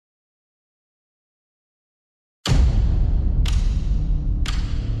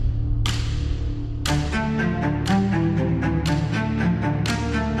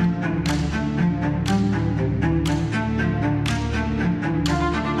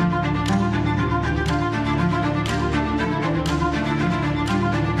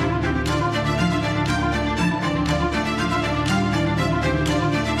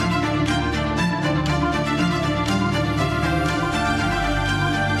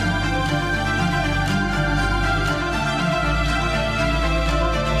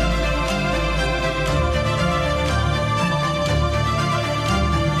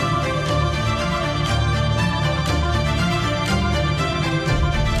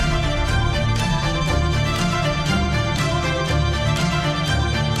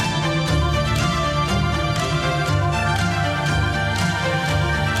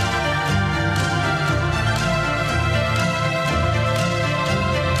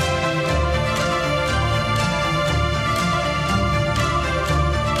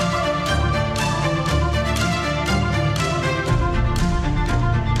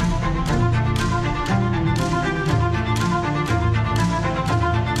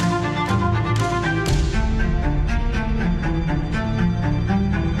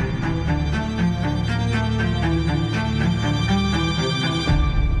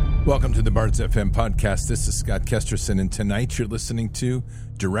Bards FM podcast. This is Scott Kesterson, and tonight you're listening to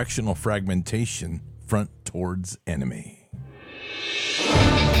Directional Fragmentation, Front Towards Enemy.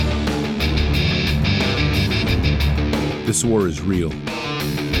 This war is real.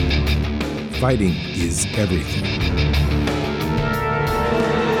 Fighting is everything.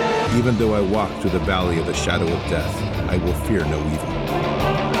 Even though I walk through the valley of the shadow of death, I will fear no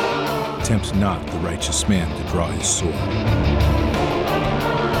evil. Tempt not the righteous man to draw his sword.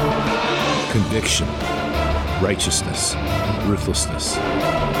 Conviction, righteousness, ruthlessness.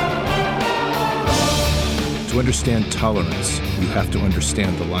 To understand tolerance, you have to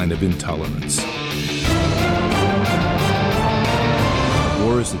understand the line of intolerance.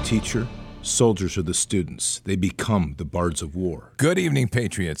 War is the teacher, soldiers are the students. They become the bards of war. Good evening,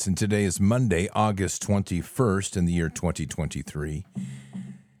 Patriots, and today is Monday, August 21st in the year 2023.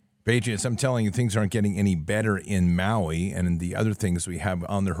 Patriots, I'm telling you, things aren't getting any better in Maui, and in the other things we have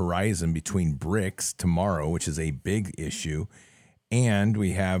on the horizon between BRICS tomorrow, which is a big issue, and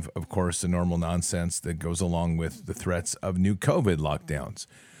we have, of course, the normal nonsense that goes along with the threats of new COVID lockdowns.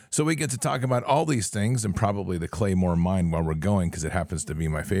 So we get to talk about all these things and probably the Claymore mine while we're going, because it happens to be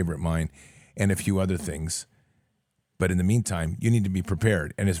my favorite mine, and a few other things. But in the meantime, you need to be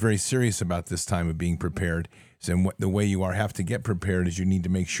prepared, and it's very serious about this time of being prepared. And the way you have to get prepared is you need to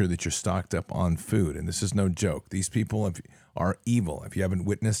make sure that you're stocked up on food. And this is no joke. These people are evil. If you haven't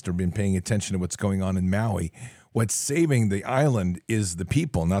witnessed or been paying attention to what's going on in Maui, what's saving the island is the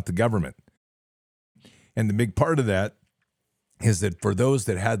people, not the government. And the big part of that is that for those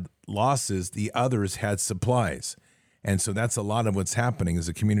that had losses, the others had supplies. And so that's a lot of what's happening is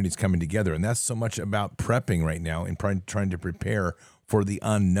the community's coming together. And that's so much about prepping right now and trying to prepare for the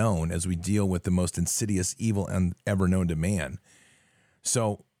unknown as we deal with the most insidious evil ever known to man.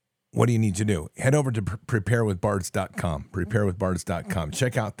 So what do you need to do? Head over to preparewithbards.com, preparewithbards.com.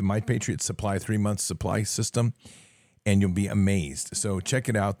 Check out the My Patriot Supply 3-month supply system, and you'll be amazed. So check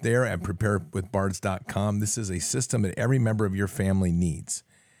it out there at preparewithbards.com. This is a system that every member of your family needs.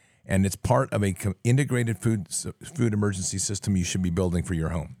 And it's part of a integrated food emergency system you should be building for your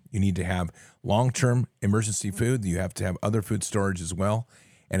home. You need to have long-term emergency food. You have to have other food storage as well.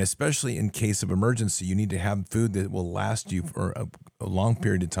 And especially in case of emergency, you need to have food that will last you for a long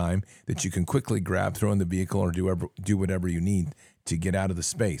period of time that you can quickly grab, throw in the vehicle, or do whatever you need to get out of the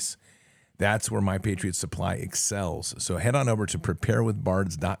space. That's where My Patriot Supply excels. So head on over to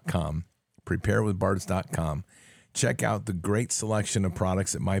preparewithbards.com, preparewithbards.com. Check out the great selection of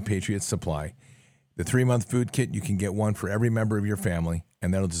products at My Patriot Supply. The 3-month food kit, you can get one for every member of your family,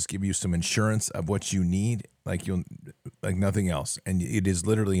 and that'll just give you some insurance of what you need, like nothing else. And it is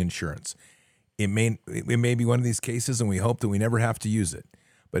literally insurance. It may be one of these cases, and we hope that we never have to use it.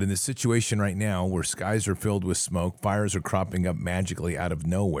 But in this situation right now, where skies are filled with smoke, fires are cropping up magically out of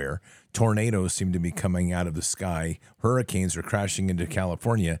nowhere, tornadoes seem to be coming out of the sky, hurricanes are crashing into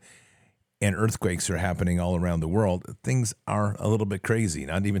California, and earthquakes are happening all around the world, things are a little bit crazy,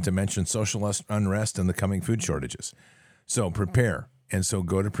 not even to mention social unrest and the coming food shortages. So prepare. And so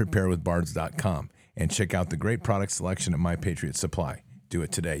go to preparewithbards.com and check out the great product selection at My Patriot Supply. Do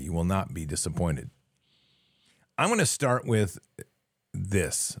it today. You will not be disappointed. I'm going to start with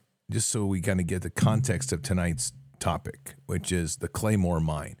this, just so we kind of get the context of tonight's topic, which is the Claymore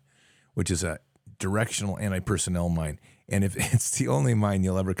mine, which is a directional anti-personnel mine. And if it's the only mine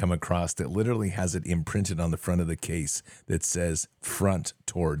you'll ever come across that literally has it imprinted on the front of the case that says front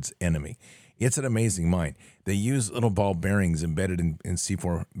towards enemy. It's an amazing mine. They use little ball bearings embedded in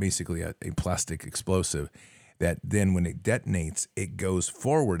C4, basically a plastic explosive, that then when it detonates, it goes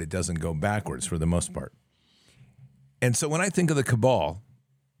forward. It doesn't go backwards for the most part. And so when I think of the cabal,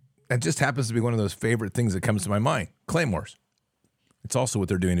 that just happens to be one of those favorite things that comes to my mind, claymores. It's also what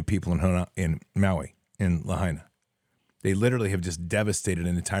they're doing to people in Maui, in Lahaina. They literally have just devastated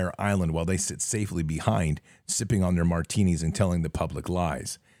an entire island while they sit safely behind, sipping on their martinis and telling the public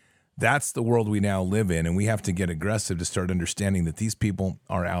lies. That's the world we now live in, and we have to get aggressive to start understanding that these people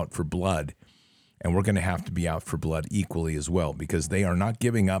are out for blood, and we're going to have to be out for blood equally as well, because they are not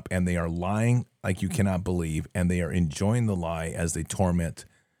giving up, and they are lying like you cannot believe, and they are enjoying the lie as they torment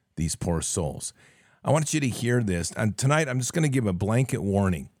these poor souls. I want you to hear this, and tonight I'm just going to give a blanket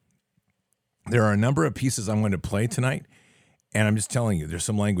warning. There are a number of pieces I'm going to play tonight, and I'm just telling you, there's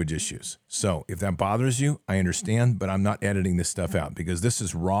some language issues. So if that bothers you, I understand, but I'm not editing this stuff out because this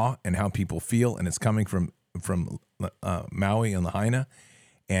is raw and how people feel, and it's coming from Maui and Lahaina,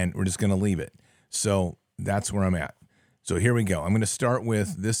 and we're just going to leave it. So that's where I'm at. So here we go. I'm going to start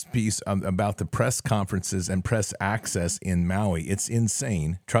with this piece about the press conferences and press access in Maui. It's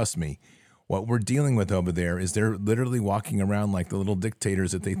insane, trust me. What we're dealing with over there is they're literally walking around like the little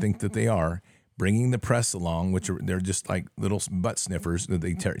dictators that they think that they are, bringing the press along, they're just like little butt sniffers that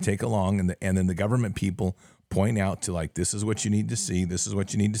they take along, and then the government people point out to, like, this is what you need to see, this is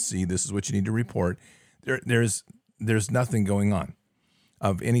what you need to see, this is what you need to report. There's nothing going on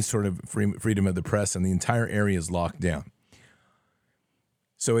of any sort of freedom of the press, and the entire area is locked down.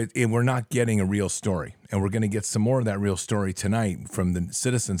 So we're not getting a real story, and we're going to get some more of that real story tonight from the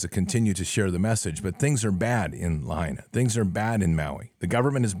citizens that continue to share the message. But things are bad in Lahaina. Things are bad in Maui. The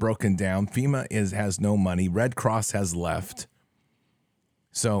government is broken down. FEMA has no money. Red Cross has left.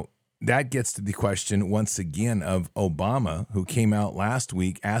 So that gets to the question once again of Obama, who came out last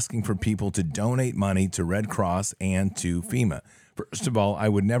week asking for people to donate money to Red Cross and to FEMA. First of all, I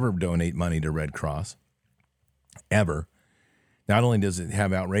would never donate money to Red Cross, ever. Not only does it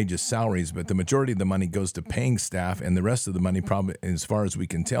have outrageous salaries, but the majority of the money goes to paying staff, and the rest of the money, probably, as far as we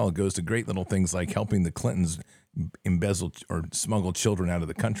can tell, goes to great little things like helping the Clintons embezzle or smuggle children out of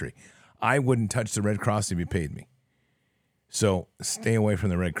the country. I wouldn't touch the Red Cross if you paid me. So stay away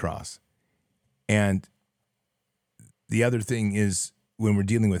from the Red Cross. And the other thing is, when we're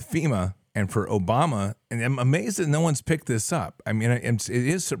dealing with FEMA and for Obama, and I'm amazed that no one's picked this up. I mean, it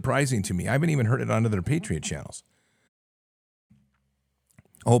is surprising to me. I haven't even heard it on other Patriot channels.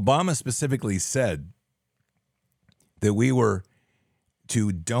 Obama specifically said that we were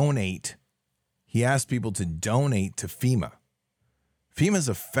to donate. He asked people to donate to FEMA. FEMA is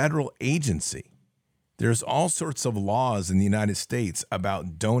a federal agency. There's all sorts of laws in the United States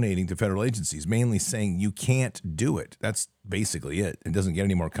about donating to federal agencies, mainly saying you can't do it. That's basically it. It doesn't get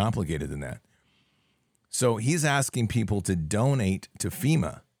any more complicated than that. So he's asking people to donate to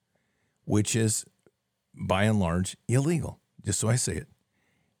FEMA, which is, by and large, illegal, just so I say it.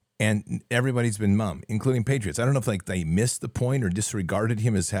 And everybody's been mum, including Patriots. I don't know if they missed the point or disregarded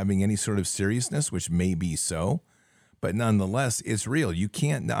him as having any sort of seriousness, which may be so, but nonetheless, it's real. You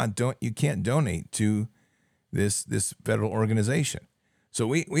can't donate to this federal organization. So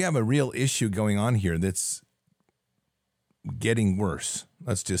we have a real issue going on here that's getting worse.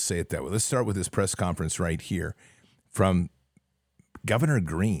 Let's just say it that way. Let's start with this press conference right here from Governor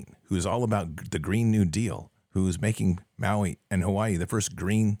Green, who's all about the Green New Deal, who's making Maui and Hawaii the first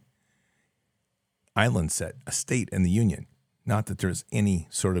green island set, a state in the union. Not that there's any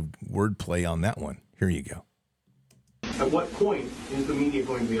sort of wordplay on that one. Here you go. At what point is the media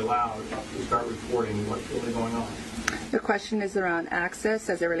going to be allowed to start reporting what's really going on? The question is around access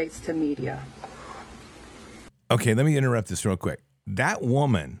as it relates to media. Okay, let me interrupt this real quick. That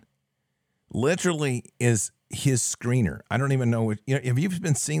woman literally is his screener. I don't even know what, have you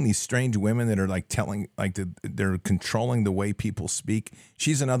been seeing these strange women that are they're controlling the way people speak?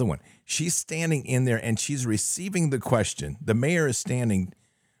 She's another one. She's standing in there and she's receiving the question. The mayor is standing,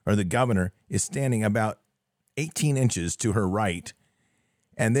 or the governor is standing about 18 inches to her right.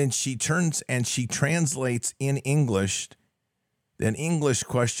 And then she turns and she translates in English, an English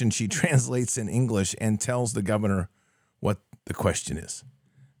question. She translates in English and tells the governor what the question is.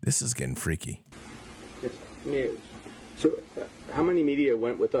 This is getting freaky. Yes. So how many media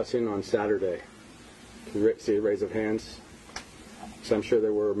went with us in on Saturday? Can you see a raise of hands? So I'm sure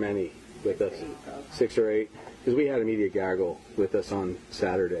there were many with us. 6 or 8. Because we had a media gaggle with us on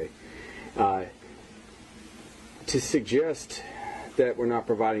Saturday. To suggest that we're not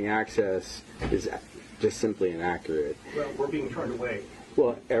providing access is just simply inaccurate. Well, we're being turned away.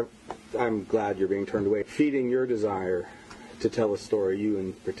 Well, I'm glad you're being turned away. Feeding your desire to tell a story, you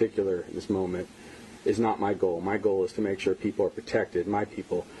in particular in this moment, is not my goal. My goal is to make sure people are protected. My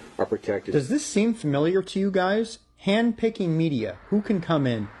people are protected. Does this seem familiar to you guys? Hand-picking media, who can come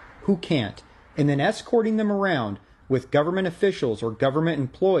in, who can't, and then escorting them around with government officials or government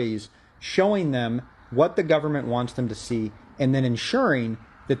employees, showing them what the government wants them to see, and then ensuring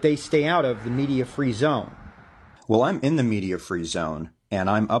that they stay out of the media-free zone. Well, I'm in the media-free zone, and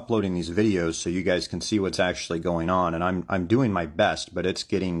I'm uploading these videos so you guys can see what's actually going on, and I'm doing my best, but it's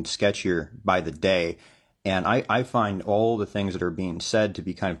getting sketchier by the day, and I find all the things that are being said to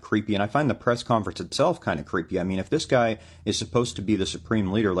be kind of creepy, and I find the press conference itself kind of creepy. I mean, if this guy is supposed to be the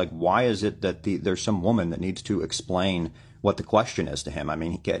supreme leader, why is it that there's some woman that needs to explain what the question is to him? I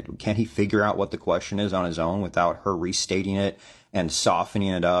mean, can't he figure out what the question is on his own without her restating it and softening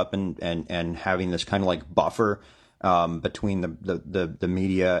it up and having this kind of buffer between the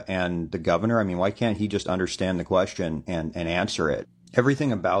media and the governor? I mean, why can't he just understand the question and answer it?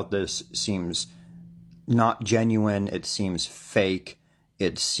 Everything about this seems not genuine. It seems fake.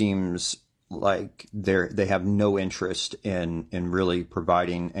 It seems like they have no interest in really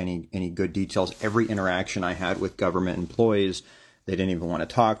providing any good details. Every interaction I had with government employees they didn't even want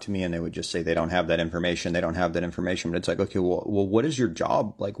to talk to me, and they would just say they don't have that information. They don't have that information. But it's like, okay, well, what is your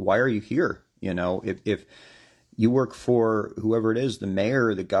job? Like, why are you here? You know, if you work for whoever it is, the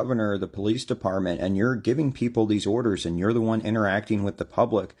mayor, the governor, the police department, and you're giving people these orders and you're the one interacting with the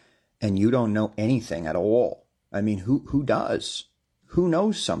public and you don't know anything at all. I mean, who does? Who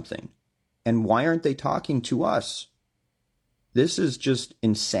knows something? And why aren't they talking to us? This is just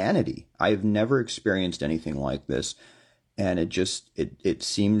insanity. I've never experienced anything like this. And it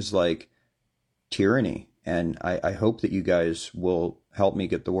seems like tyranny. And I hope that you guys will help me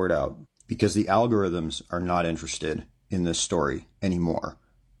get the word out, because the algorithms are not interested in this story anymore.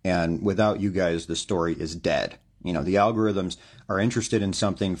 And without you guys, the story is dead. You know, the algorithms are interested in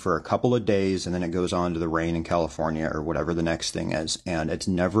something for a couple of days, and then it goes on to the rain in California or whatever the next thing is. And it's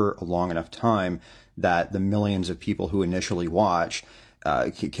never a long enough time that the millions of people who initially watch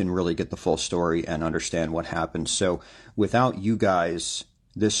can really get the full story and understand what happened. So without you guys,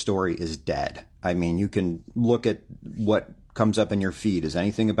 this story is dead. I mean, you can look at what comes up in your feed. Is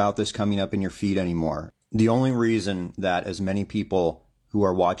anything about this coming up in your feed anymore? The only reason that as many people who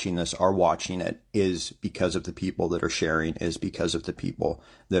are watching this are watching it is because of the people that are sharing, is because of the people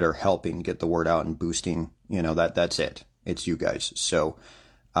that are helping get the word out and boosting, you know, that's it. It's you guys. So,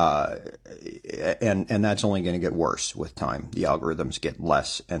 and that's only going to get worse with time. The algorithms get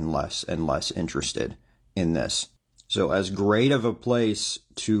less and less and less interested in this. So as great of a place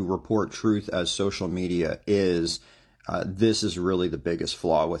to report truth as social media is, this is really the biggest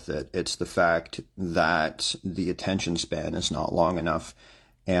flaw with it. It's the fact that the attention span is not long enough,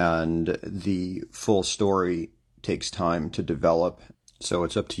 and the full story takes time to develop. So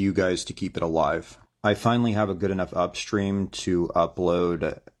it's up to you guys to keep it alive. I finally have a good enough upstream to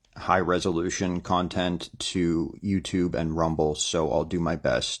upload high resolution content to YouTube and Rumble. So I'll do my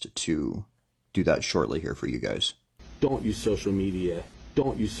best to do that shortly here for you guys. Don't use social media.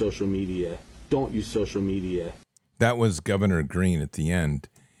 Don't use social media. Don't use social media. That was Governor Green at the end.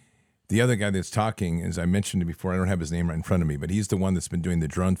 The other guy that's talking, as I mentioned before, I don't have his name right in front of me, but he's the one that's been doing the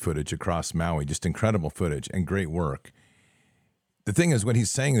drone footage across Maui. Just incredible footage and great work. The thing is, what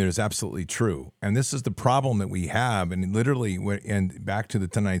he's saying there is absolutely true. And this is the problem that we have. And literally, and back to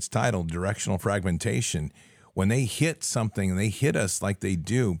tonight's title, Directional Fragmentation, when they hit something, they hit us like they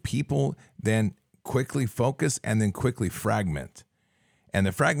do, people then quickly focus and then quickly fragment. And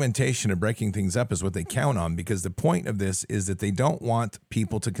the fragmentation of breaking things up is what they count on, because the point of this is that they don't want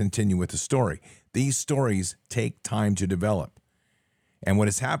people to continue with the story. These stories take time to develop. And what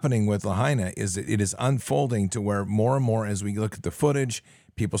is happening with Lahaina is that it is unfolding to where more and more, as we look at the footage,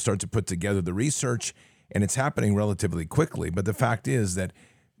 people start to put together the research, and it's happening relatively quickly. But the fact is that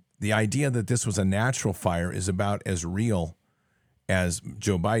the idea that this was a natural fire is about as real as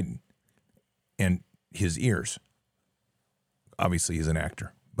Joe Biden and his ears. Obviously, he's an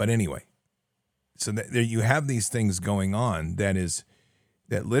actor. But anyway, so there you have these things going on that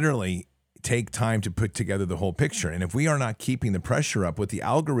literally take time to put together the whole picture. And if we are not keeping the pressure up, what the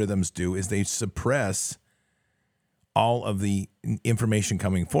algorithms do is they suppress all of the information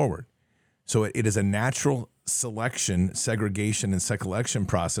coming forward. So it is a natural selection, segregation, and selection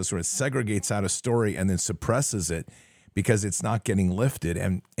process where it segregates out a story and then suppresses it because it's not getting lifted,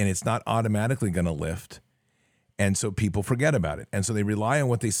 and it's not automatically going to lift. And so people forget about it. And so they rely on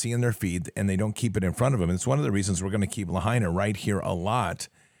what they see in their feed, and they don't keep it in front of them. And it's one of the reasons we're going to keep Lahaina right here a lot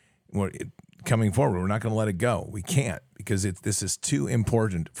coming forward. We're not going to let it go. We can't, because this is too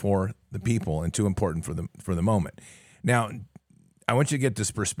important for the people and too important for the moment. Now, I want you to get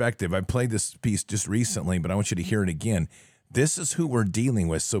this perspective. I played this piece just recently, but I want you to hear it again. This is who we're dealing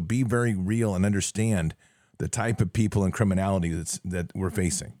with. So be very real and understand the type of people and criminality that we're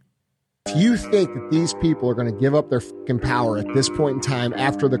facing. If you think that these people are going to give up their fucking power at this point in time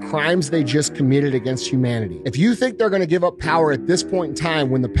after the crimes they just committed against humanity, if you think they're going to give up power at this point in time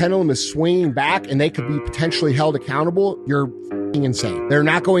when the pendulum is swinging back and they could be potentially held accountable, you're fucking insane. They're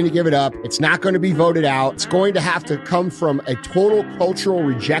not going to give it up. It's not going to be voted out. It's going to have to come from a total cultural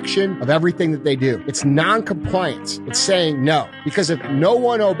rejection of everything that they do. It's non-compliance. It's saying no. Because if no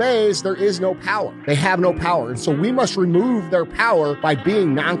one obeys, there is no power. They have no power. And so we must remove their power by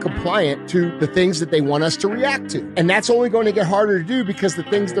being non-compliant to the things that they want us to react to. And that's only going to get harder to do because the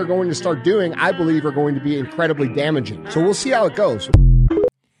things they're going to start doing, I believe, are going to be incredibly damaging. So we'll see how it goes.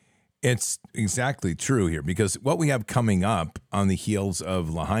 It's exactly true here, because what we have coming up on the heels of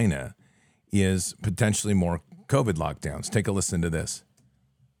Lahaina is potentially more COVID lockdowns. Take a listen to this.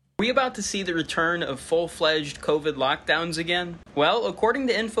 we about to see the return of full-fledged COVID lockdowns again? Well, according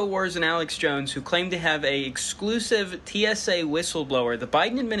to InfoWars and Alex Jones, who claim to have an exclusive TSA whistleblower, the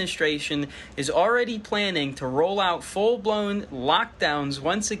Biden administration is already planning to roll out full-blown lockdowns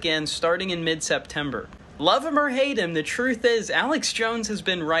once again starting in mid-September. Love him or hate him, the truth is Alex Jones has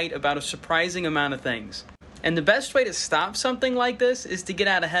been right about a surprising amount of things. And the best way to stop something like this is to get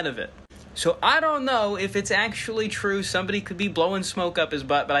out ahead of it. So I don't know if it's actually true. Somebody could be blowing smoke up his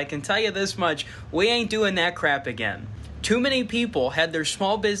butt, but I can tell you this much, we ain't doing that crap again. Too many people had their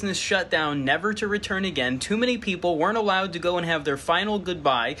small business shut down, never to return again. Too many people weren't allowed to go and have their final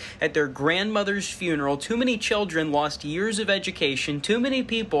goodbye at their grandmother's funeral. Too many children lost years of education. Too many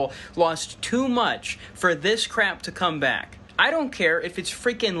people lost too much for this crap to come back. I don't care if it's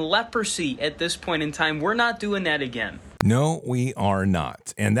freaking leprosy at this point in time. We're not doing that again. No, we are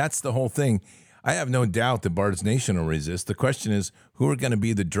not. And that's the whole thing. I have no doubt that Bards Nation will resist. The question is, who are going to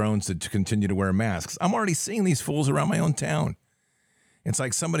be the drones that continue to wear masks? I'm already seeing these fools around my own town. It's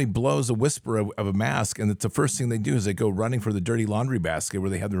like somebody blows a whisper of a mask, and it's the first thing they do is they go running for the dirty laundry basket where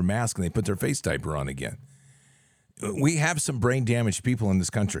they have their mask and they put their face diaper on again. We have some brain-damaged people in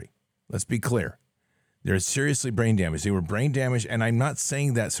this country. Let's be clear. They're seriously brain damaged. They were brain damaged, and I'm not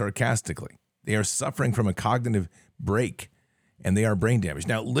saying that sarcastically. They are suffering from a cognitive break, and they are brain damaged.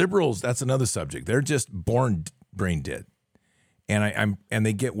 Now, liberals, that's another subject. They're just born brain dead, and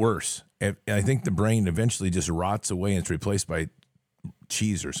they get worse. I think the brain eventually just rots away and it's replaced by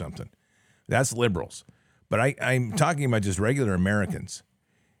cheese or something. That's liberals. But I'm talking about just regular Americans,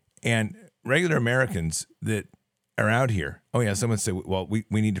 and regular Americans that are out here. Oh yeah, someone said, well, we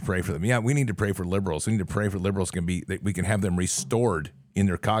need to pray for them. Yeah, we need to pray for liberals. We need to pray for liberals that we can have them restored in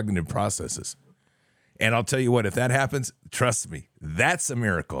their cognitive processes. And I'll tell you what, if that happens, trust me, that's a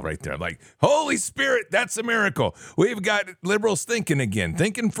miracle right there. Like, Holy Spirit, that's a miracle. We've got liberals thinking again,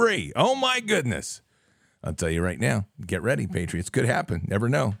 thinking free. Oh my goodness. I'll tell you right now, get ready, Patriots. Could happen. Never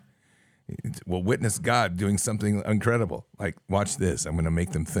know. We'll witness God doing something incredible. Like, watch this. I'm going to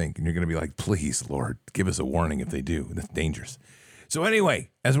make them think. And you're going to be like, please, Lord, give us a warning if they do. That's dangerous. So anyway,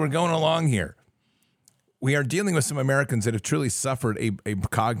 as we're going along here, we are dealing with some Americans that have truly suffered a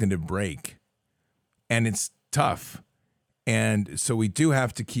cognitive break. And it's tough. And so we do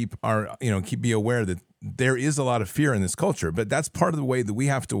have to be aware that there is a lot of fear in this culture. But that's part of the way that we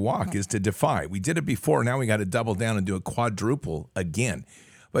have to walk, is to defy. We did it before. Now we got to double down and do a quadruple again.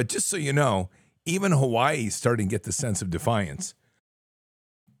 But just so you know, even Hawaii is starting to get the sense of defiance.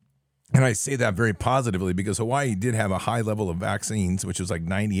 And I say that very positively because Hawaii did have a high level of vaccines, which was like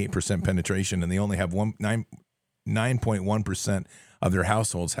 98% penetration, and they only have 9.1% of their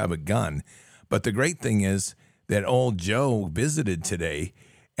households have a gun. But the great thing is that old Joe visited today,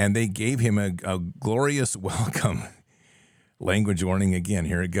 and they gave him a glorious welcome. Language warning again.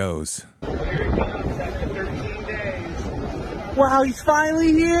 Here it goes. Wow, he's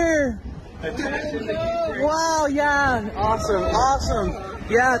finally here. Wow, yeah. Awesome.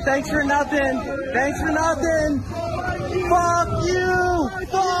 Yeah, thanks for nothing. Fuck you.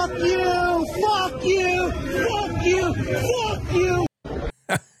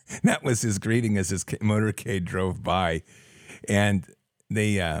 That was his greeting as his motorcade drove by, and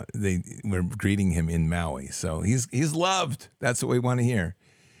they were greeting him in Maui. So he's loved. That's what we want to hear.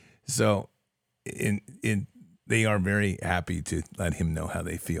 So they are very happy to let him know how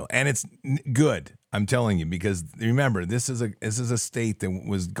they feel, and it's good. I'm telling you, because remember, this is a state that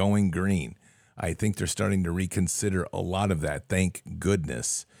was going green. I think they're starting to reconsider a lot of that. Thank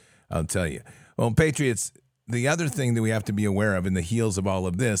goodness, I'll tell you. Well, Patriots, the other thing that we have to be aware of in the heels of all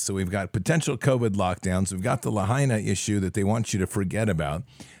of this, so we've got potential COVID lockdowns. We've got the Lahaina issue that they want you to forget about.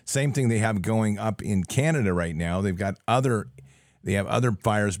 Same thing they have going up in Canada right now. They have other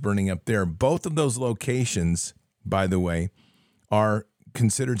fires burning up there. Both of those locations, by the way, are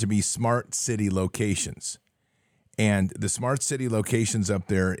considered to be smart city locations. And the smart city locations up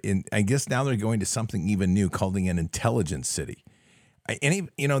there, I guess now they're going to something even new, calling an intelligence city. There's a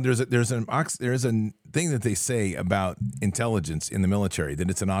thing that they say about intelligence in the military, that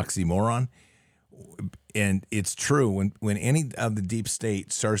it's an oxymoron. And it's true. When any of the deep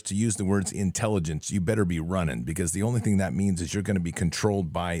state starts to use the words intelligence, you better be running, because the only thing that means is you're going to be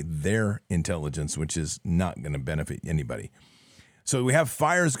controlled by their intelligence, which is not going to benefit anybody. So we have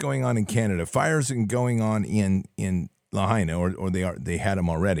fires going on in Canada, fires going on in Lahaina, or they had them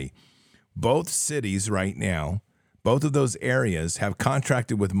already. Both cities right now, both of those areas have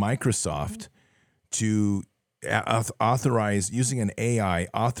contracted with Microsoft to authorize, using an AI,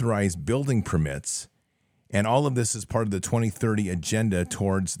 authorize building permits. And all of this is part of the 2030 agenda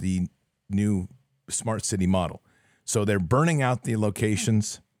towards the new smart city model. So they're burning out the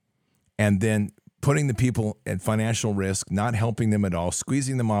locations. and then putting the people at financial risk, not helping them at all,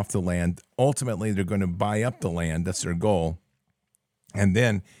 squeezing them off the land. Ultimately, they're going to buy up the land. That's their goal. And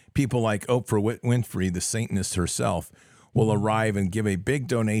then people like Oprah Winfrey, the Satanist herself, will arrive and give a big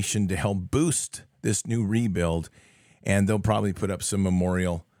donation to help boost this new rebuild. And they'll probably put up some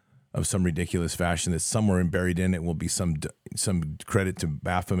memorial of some ridiculous fashion that somewhere buried in it will be some credit to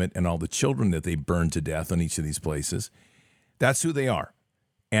Baphomet and all the children that they burned to death on each of these places. That's who they are.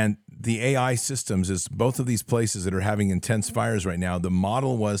 And the AI systems is both of these places that are having intense fires right now. The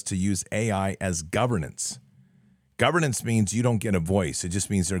model was to use AI as governance. Governance means you don't get a voice. It just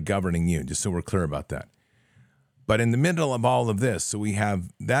means they're governing you, just so we're clear about that. But in the middle of all of this, so we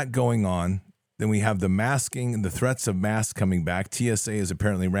have that going on. Then we have the masking and the threats of masks coming back. TSA is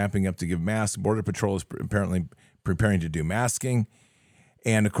apparently ramping up to give masks. Border Patrol is apparently preparing to do masking.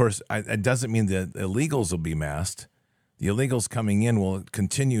 And, of course, it doesn't mean that illegals will be masked. The illegals coming in will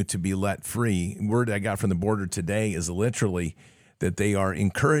continue to be let free. Word I got from the border today is literally that they are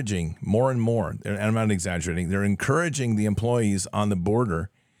encouraging more and more, and I'm not exaggerating, they're encouraging the employees on the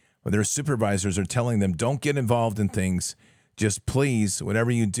border, where their supervisors are telling them, don't get involved in things. Just please, whatever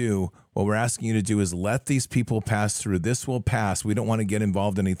you do, what we're asking you to do is let these people pass through. This will pass. We don't want to get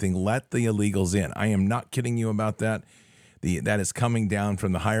involved in anything. Let the illegals in. I am not kidding you about that. That is coming down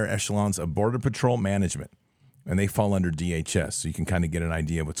from the higher echelons of Border Patrol management. And they fall under DHS, so you can kind of get an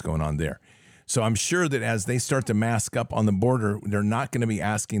idea of what's going on there. So I'm sure that as they start to mask up on the border, they're not going to be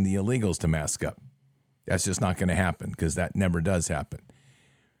asking the illegals to mask up. That's just not going to happen, because that never does happen.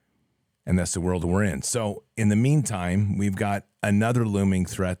 And that's the world we're in. So in the meantime, we've got another looming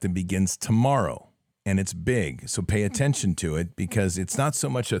threat that begins tomorrow, and it's big. So pay attention to it, because it's not so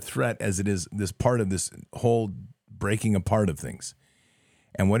much a threat as it is this part of this whole breaking apart of things.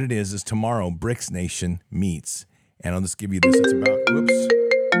 And what it is tomorrow, BRICS Nation meets. And I'll just give you this. It's about,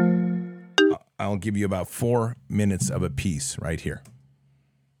 I'll give you about 4 minutes of a piece right here.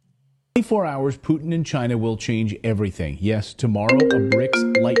 24 hours, Putin and China will change everything. Yes, tomorrow, a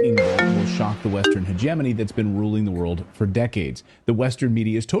BRICS lightning bolt will shock the Western hegemony that's been ruling the world for decades. The Western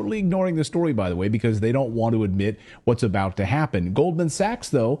media is totally ignoring the story, by the way, because they don't want to admit what's about to happen. Goldman Sachs,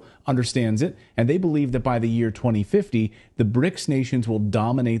 though, understands it, and they believe that by the year 2050, the BRICS nations will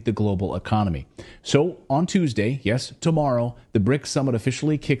dominate the global economy. So, on Tuesday, yes, tomorrow, the BRICS summit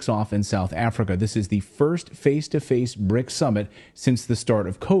officially kicks off in South Africa. This is the first face-to-face BRICS summit since the start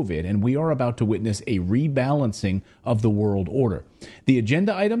of COVID, and we are about to witness a rebalancing of the world order. The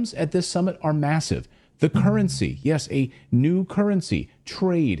agenda items at this summit are massive. The currency, yes, a new currency,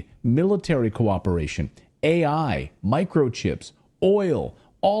 trade, military cooperation, AI, microchips, oil,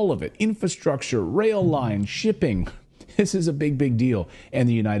 all of it, infrastructure, rail lines, shipping. This is a big, big deal. And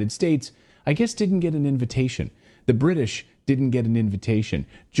the United States, I guess, didn't get an invitation. The British didn't get an invitation.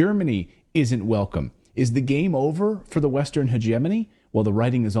 Germany isn't welcome. Is the game over for the Western hegemony? Well, the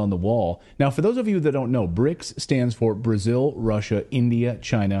writing is on the wall. Now, for those of you that don't know, BRICS stands for Brazil, Russia, India,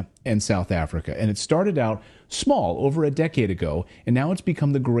 China, and South Africa. And it started out small over a decade ago, and now it's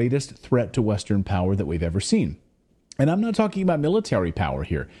become the greatest threat to Western power that we've ever seen. And I'm not talking about military power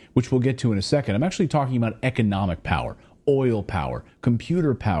here, which we'll get to in a second. I'm actually talking about economic power, oil power,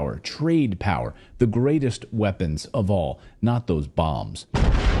 computer power, trade power, the greatest weapons of all, not those bombs.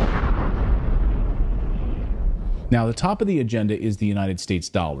 Now, the top of the agenda is the United States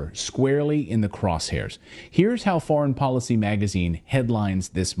dollar, squarely in the crosshairs. Here's how Foreign Policy magazine headlines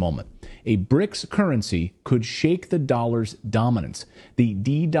this moment. A BRICS currency could shake the dollar's dominance. The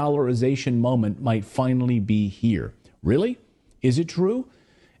de-dollarization moment might finally be here. Really? Is it true?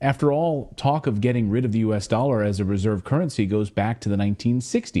 After all, talk of getting rid of the U.S. dollar as a reserve currency goes back to the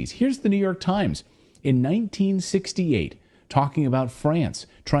 1960s. Here's the New York Times. In 1968, talking about France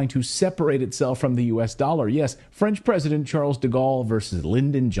trying to separate itself from the U.S. dollar. Yes, French President Charles de Gaulle versus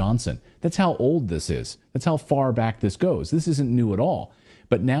Lyndon Johnson. That's how old this is. That's how far back this goes. This isn't new at all.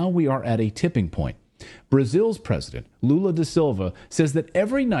 But now we are at a tipping point. Brazil's president, Lula da Silva, says that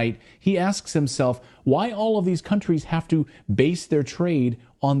every night he asks himself why all of these countries have to base their trade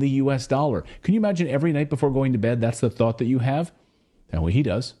on the U.S. dollar. Can you imagine every night before going to bed, that's the thought that you have? Well, he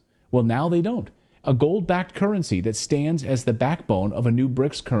does. Well, now they don't. A gold-backed currency that stands as the backbone of a new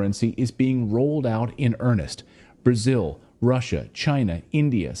BRICS currency is being rolled out in earnest. Brazil, Russia, China,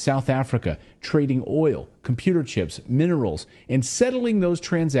 India, South Africa, trading oil, computer chips, minerals, and settling those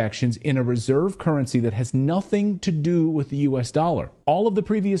transactions in a reserve currency that has nothing to do with the U.S. dollar. All of the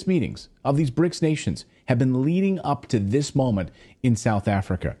previous meetings of these BRICS nations have been leading up to this moment in South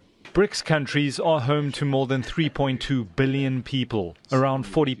Africa. BRICS countries are home to more than 3.2 billion people, around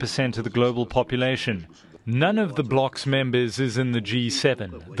 40% of the global population. None of the bloc's members is in the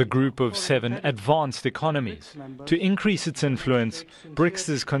G7, the group of 7 advanced economies. To increase its influence, BRICS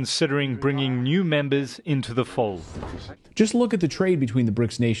is considering bringing new members into the fold. Just look at the trade between the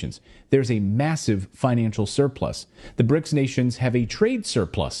BRICS nations. There's a massive financial surplus. The BRICS nations have a trade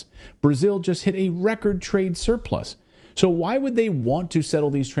surplus. Brazil just hit a record trade surplus. So why would they want to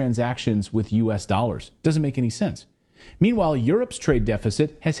settle these transactions with U.S. dollars? Doesn't make any sense. Meanwhile, Europe's trade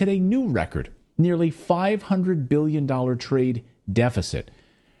deficit has hit a new record, nearly $500 billion trade deficit.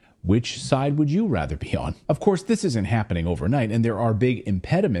 Which side would you rather be on? Of course, this isn't happening overnight, and there are big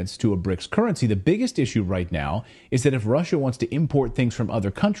impediments to a BRICS currency. The biggest issue right now is that if Russia wants to import things from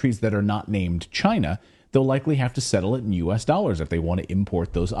other countries that are not named China, they'll likely have to settle it in U.S. dollars if they want to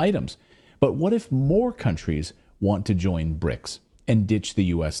import those items. But what if more countries want to join BRICS and ditch the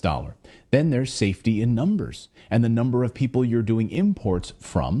U.S. dollar? Then there's safety in numbers, and the number of people you're doing imports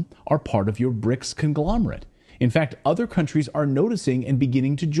from are part of your BRICS conglomerate. In fact, other countries are noticing and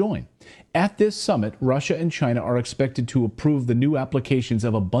beginning to join. At this summit, Russia and China are expected to approve the new applications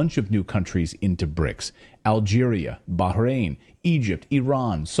of a bunch of new countries into BRICS. Algeria, Bahrain, Egypt,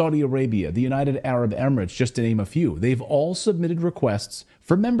 Iran, Saudi Arabia, the United Arab Emirates, just to name a few. They've all submitted requests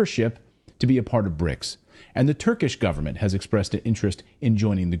for membership to be a part of BRICS. And the Turkish government has expressed an interest in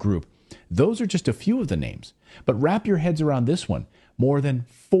joining the group. Those are just a few of the names. But wrap your heads around this one. More than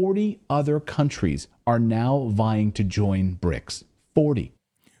 40 other countries are now vying to join BRICS. 40.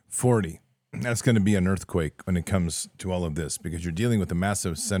 40. That's going to be an earthquake when it comes to all of this, because you're dealing with the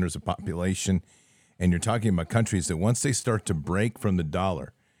massive centers of population, and you're talking about countries that once they start to break from the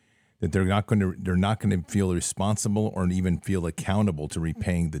dollar, that they're not going to feel responsible or even feel accountable to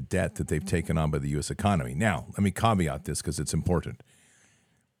repaying the debt that they've taken on by the U.S. economy. Now, let me caveat this because it's important.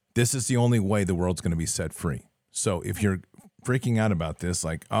 This is the only way the world's going to be set free. So if you're freaking out about this,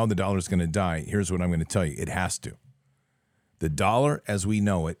 like, oh, the dollar's going to die, here's what I'm going to tell you. It has to. The dollar, as we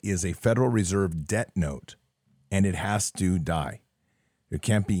know it, is a Federal Reserve debt note, and it has to die. There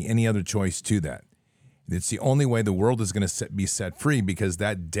can't be any other choice to that. It's the only way the world is going to be set free, because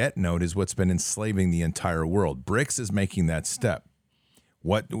that debt note is what's been enslaving the entire world. BRICS is making that step.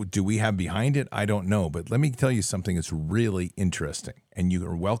 What do we have behind it? I don't know. But let me tell you something that's really interesting. And you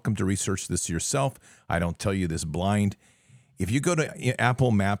are welcome to research this yourself. I don't tell you this blind. If you go to Apple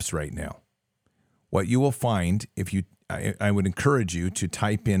Maps right now, what you will find, I would encourage you to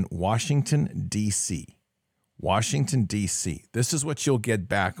type in Washington, D.C. Washington, D.C. This is what you'll get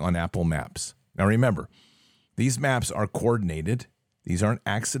back on Apple Maps. Now, remember, these maps are coordinated. These aren't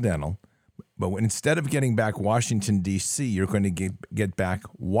accidental. But instead of getting back Washington, D.C., you're going to get back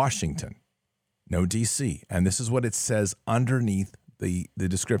Washington, no D.C. And this is what it says underneath the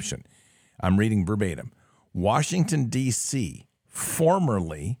description. I'm reading verbatim. Washington, D.C.,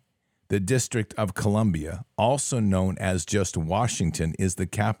 formerly the District of Columbia, also known as just Washington, is the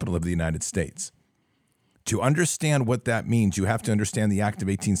capital of the United States. To understand what that means, you have to understand the Act of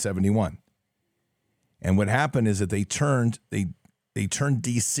 1871. And what happened is that they turned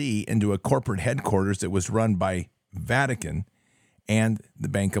D.C. into a corporate headquarters that was run by Vatican and the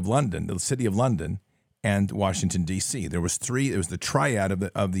Bank of London, the City of London, and Washington, D.C. There was three. It was the triad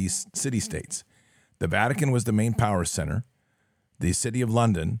of these city-states. The Vatican was the main power center. The City of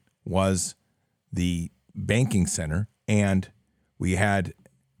London was the banking center, and we had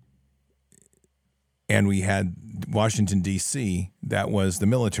Washington, D.C., that was the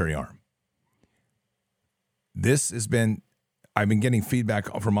military arm. I've been getting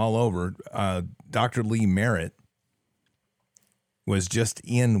feedback from all over. Dr. Lee Merritt was just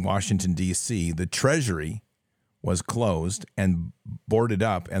in Washington, D.C. The Treasury was closed and boarded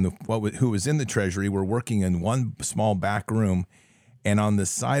up, and who was in the Treasury were working in one small back room, and on the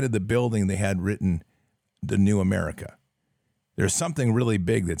side of the building they had written "The New America." There's something really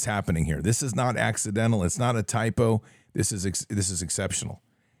big that's happening here. This is not accidental. It's not a typo. This is exceptional.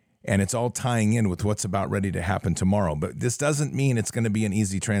 And it's all tying in with what's about ready to happen tomorrow. But this doesn't mean it's going to be an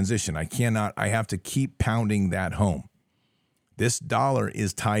easy transition. I have to keep pounding that home. This dollar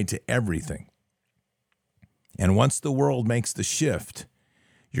is tied to everything. And once the world makes the shift,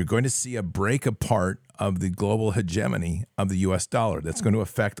 you're going to see a break apart of the global hegemony of the U.S. dollar. That's going to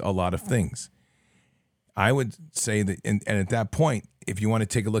affect a lot of things. I would say that, and at that point, if you want to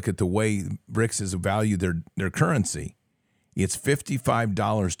take a look at the way BRICS has valued their currency, it's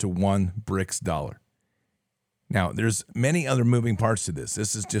 $55 to one BRICS dollar. Now, there's many other moving parts to this.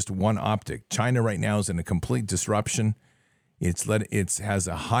 This is just one optic. China right now is in a complete disruption. It has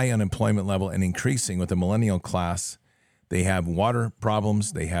a high unemployment level and increasing with the millennial class. They have water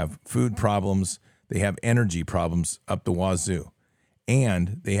problems. They have food problems. They have energy problems up the wazoo.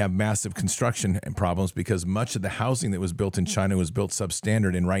 And they have massive construction problems because much of the housing that was built in China was built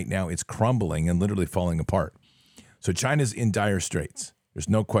substandard, and right now it's crumbling and literally falling apart. So China's in dire straits. There's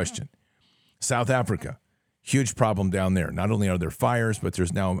no question. South Africa, huge problem down there. Not only are there fires, but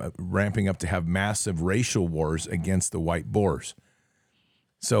there's now ramping up to have massive racial wars against the white Boers.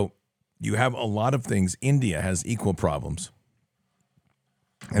 So you have a lot of things. India has equal problems.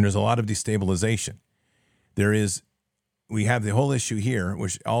 And there's a lot of destabilization. We have the whole issue here,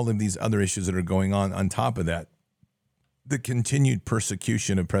 which all of these other issues that are going on top of that, the continued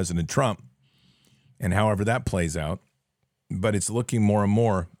persecution of President Trump, and however that plays out. But it's looking more and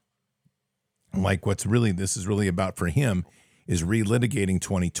more like this is really about for him is relitigating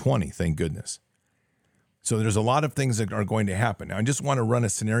 2020, thank goodness. So there's a lot of things that are going to happen. Now, I just want to run a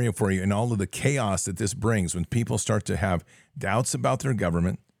scenario for you and all of the chaos that this brings when people start to have doubts about their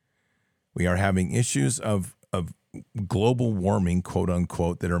government. We are having issues of global warming, quote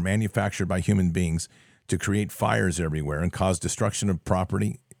unquote, that are manufactured by human beings to create fires everywhere and cause destruction of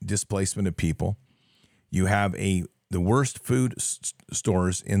property, displacement of people. You have the worst food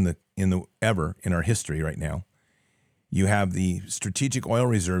stores in our history right now. You have the strategic oil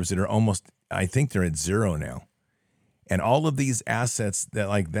reserves that are almost, I think they're at zero now. And all of these assets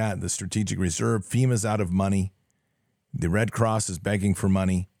the strategic reserve, FEMA's out of money. The Red Cross is begging for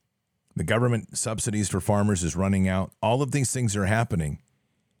money. The government subsidies for farmers is running out. All of these things are happening.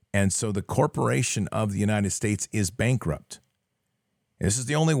 And so the corporation of the United States is bankrupt. This is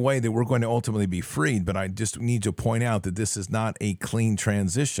the only way that we're going to ultimately be freed, but I just need to point out that this is not a clean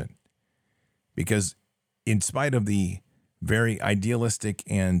transition. Because in spite of the very idealistic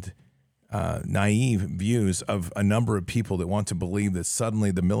and naive views of a number of people that want to believe that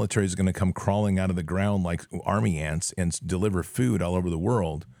suddenly the military is going to come crawling out of the ground like army ants and deliver food all over the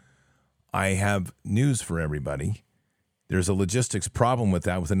world, I have news for everybody. There's a logistics problem with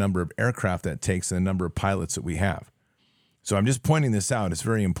that, with the number of aircraft that takes and the number of pilots that we have. So I'm just pointing this out. It's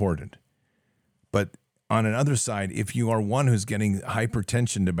very important. But on another side, if you are one who's getting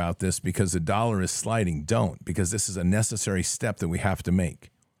hypertensioned about this because the dollar is sliding, don't, because this is a necessary step that we have to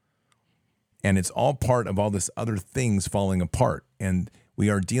make. And it's all part of all this other things falling apart. And we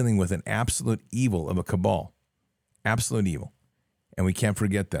are dealing with an absolute evil of a cabal. Absolute evil. And we can't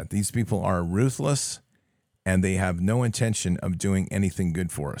forget that. These people are ruthless, and they have no intention of doing anything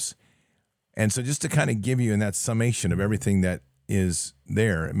good for us. And so just to kind of give you in that summation of everything that is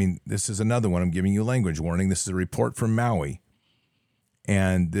there, I mean, this is another one. I'm giving you language warning. This is a report from Maui.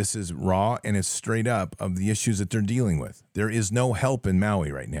 And this is raw and it's straight up of the issues that they're dealing with. There is no help in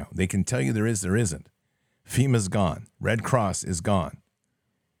Maui right now. They can tell you there is, there isn't. FEMA's gone. Red Cross is gone.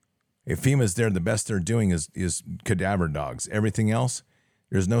 If FEMA's there, the best they're doing is cadaver dogs. Everything else,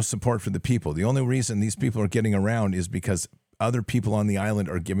 there's no support for the people. The only reason these people are getting around is because other people on the island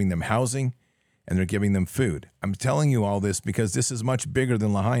are giving them housing and they're giving them food. I'm telling you all this because this is much bigger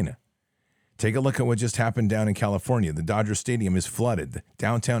than Lahaina. Take a look at what just happened down in California. The Dodger Stadium is flooded.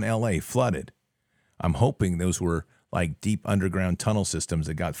 Downtown LA flooded. I'm hoping those were like deep underground tunnel systems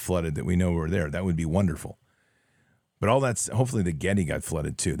that got flooded that we know were there. That would be wonderful. But all that's, hopefully the Getty got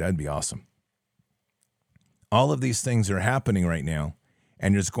flooded too. That'd be awesome. All of these things are happening right now,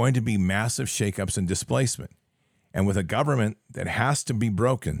 and there's going to be massive shakeups and displacement. And with a government that has to be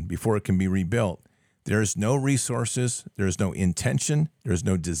broken before it can be rebuilt, there's no resources, there's no intention, there's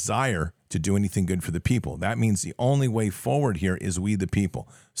no desire to do anything good for the people. That means the only way forward here is we the people.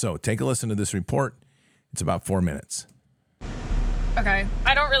 So take a listen to this report. It's about 4 minutes. Okay,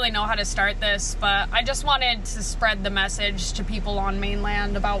 I don't really know how to start this, but I just wanted to spread the message to people on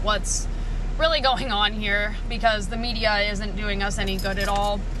mainland about what's really going on here, because the media isn't doing us any good at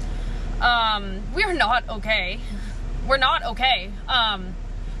all. We're not okay. We're not okay.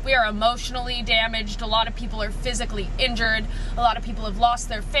 We are emotionally damaged. A lot of people are physically injured. A lot of people have lost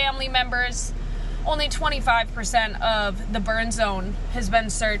their family members. Only 25% of the burn zone has been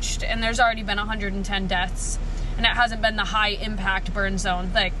searched, and there's already been 110 deaths. And it hasn't been the high impact burn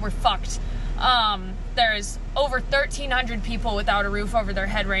zone. Like, we're fucked. There's over 1,300 people without a roof over their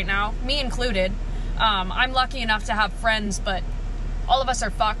head right now, me included. I'm lucky enough to have friends, but all of us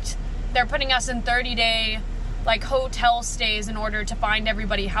are fucked. They're putting us in 30-day like hotel stays in order to find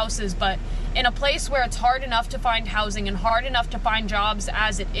everybody houses, but in a place where it's hard enough to find housing and hard enough to find jobs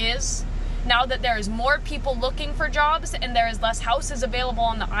as it is, now that there is more people looking for jobs and there is less houses available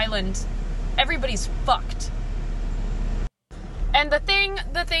on the island, everybody's fucked. And the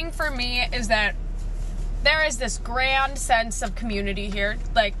thing for me is that there is this grand sense of community here,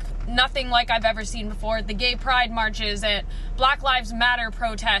 like nothing like I've ever seen before. The gay pride marches, at Black Lives Matter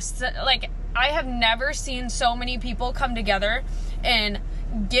protests, like I have never seen so many people come together and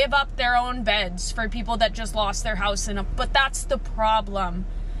give up their own beds for people that just lost their house. But that's the problem.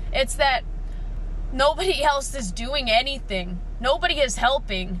 It's that nobody else is doing anything. Nobody is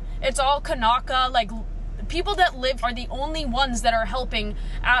helping. It's all Kanaka. Like, people that live are the only ones that are helping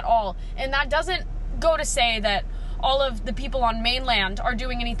at all. And that doesn't go to say that all of the people on mainland are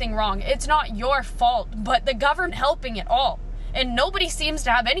doing anything wrong. It's not your fault, but the government helping it all. And nobody seems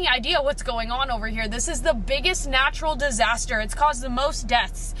to have any idea what's going on over here. This is the biggest natural disaster. It's caused the most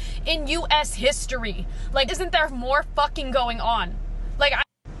deaths in U.S. history. Like, isn't there more fucking going on? Like,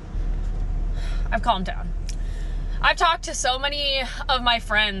 I've calmed down. I've talked to so many of my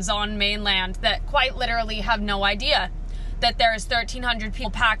friends on mainland that quite literally have no idea that there's 1,300 people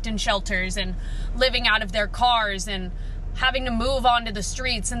packed in shelters and living out of their cars and having to move onto the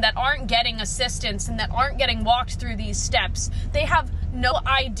streets, and that aren't getting assistance and that aren't getting walked through these steps. They have no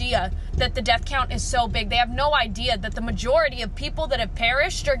idea that the death count is so big. They have no idea that the majority of people that have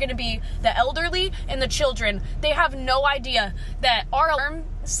perished are going to be the elderly and the children. They have no idea that our alarm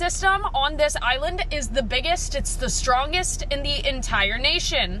system on this island is the biggest, it's the strongest in the entire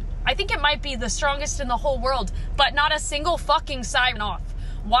nation. I think it might be the strongest in the whole world, but not a single fucking siren off.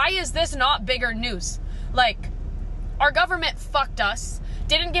 Why is this not bigger news? Like, our government fucked us,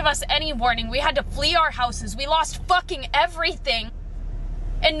 didn't give us any warning. We had to flee our houses. We lost fucking everything.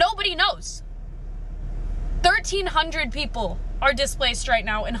 And nobody knows. 1,300 people are displaced right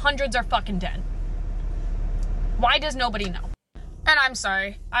now and hundreds are fucking dead. Why does nobody know? And I'm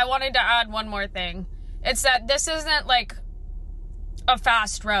sorry, I wanted to add one more thing. It's that this isn't like a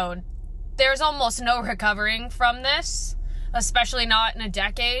fast road. There's almost no recovering from this, especially not in a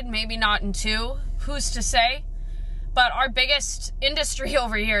decade, maybe not in 2. Who's to say? But our biggest industry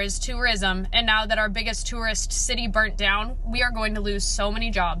over here is tourism, and now that our biggest tourist city burnt down, we are going to lose so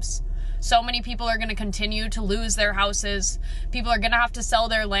many jobs. So many people are going to continue to lose their houses. People are going to have to sell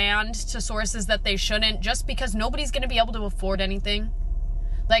their land to sources that they shouldn't, just because nobody's going to be able to afford anything.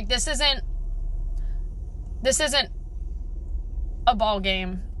 Like, this isn't a ball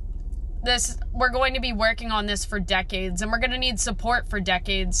game. We're going to be working on this for decades, and we're going to need support for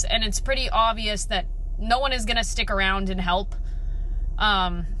decades, and it's pretty obvious that no one is going to stick around and help.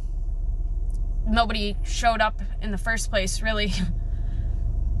 Nobody showed up in the first place, really.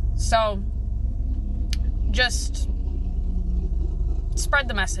 So, just spread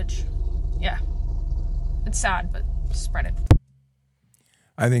the message. Yeah. It's sad, but spread it.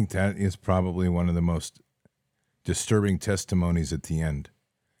 I think that is probably one of the most disturbing testimonies at the end.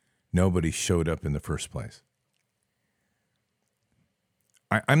 Nobody showed up in the first place.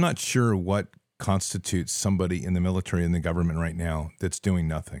 I'm not sure what constitutes somebody in the military and the government right now that's doing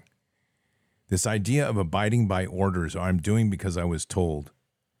nothing. This idea of abiding by orders, I'm doing because I was told.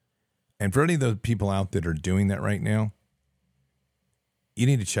 And for any of those people out that are doing that right now, you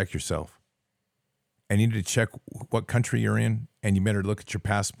need to check yourself. And you need to check what country you're in, and you better look at your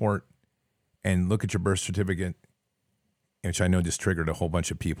passport and look at your birth certificate, which I know just triggered a whole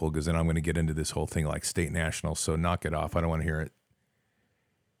bunch of people, because then I'm going to get into this whole thing like state national, so knock it off. I don't want to hear it.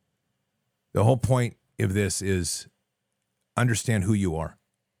 The whole point of this is understand who you are.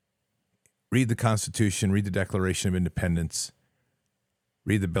 Read the Constitution, read the Declaration of Independence,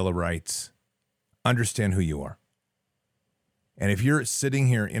 read the Bill of Rights. Understand who you are. And if you're sitting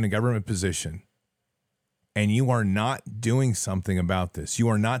here in a government position and you are not doing something about this, you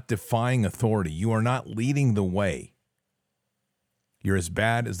are not defying authority, you are not leading the way, you're as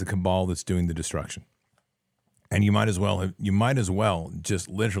bad as the cabal that's doing the destruction. And you might as well just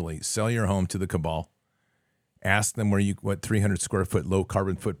literally sell your home to the cabal, ask them what 300 square foot low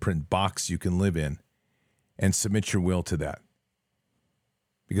carbon footprint box you can live in, and submit your will to that.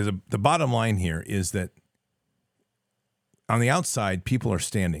 Because the bottom line here is that on the outside, people are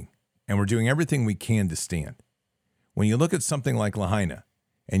standing, and we're doing everything we can to stand. When you look at something like Lahaina,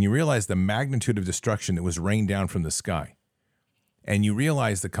 and you realize the magnitude of destruction that was rained down from the sky, and you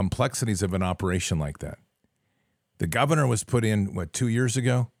realize the complexities of an operation like that, the governor was put in, 2 years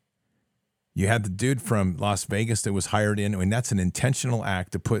ago? You had the dude from Las Vegas that was hired in, and that's an intentional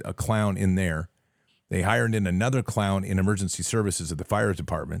act to put a clown in there. They hired in another clown in emergency services at the fire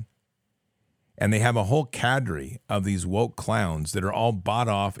department. And they have a whole cadre of these woke clowns that are all bought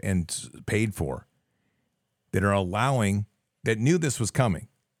off and paid for, that are that knew this was coming.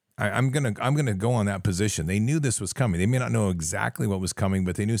 I'm gonna go on that position. They knew this was coming. They may not know exactly what was coming,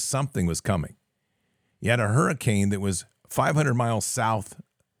 but they knew something was coming. You had a hurricane that was 500 miles south.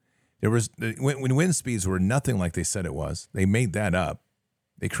 When wind speeds were nothing like they said it was. They made that up.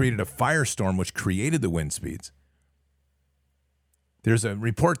 They created a firestorm which created the wind speeds. There's a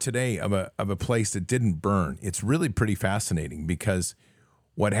report today of a place that didn't burn. It's really pretty fascinating because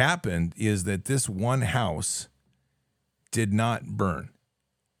what happened is that this one house did not burn.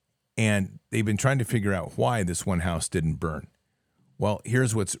 And they've been trying to figure out why this one house didn't burn. Well,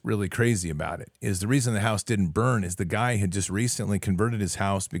 here's what's really crazy about it is the reason the house didn't burn is the guy had just recently converted his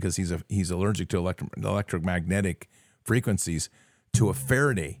house because he's allergic to electromagnetic frequencies to a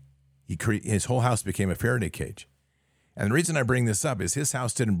Faraday. His whole house became a Faraday cage. And the reason I bring this up is his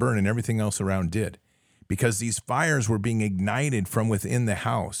house didn't burn and everything else around did because these fires were being ignited from within the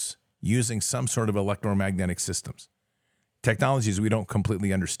house using some sort of electromagnetic systems. Technologies we don't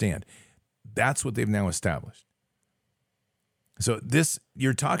completely understand. That's what they've now established. So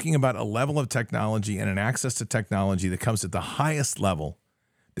you're talking about a level of technology and an access to technology that comes at the highest level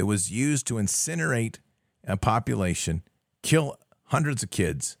that was used to incinerate a population, kill hundreds of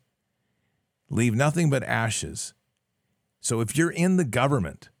kids, leave nothing but ashes. So if you're in the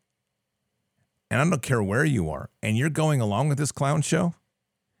government, and I don't care where you are, and you're going along with this clown show,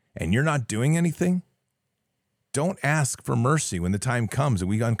 and you're not doing anything, don't ask for mercy when the time comes and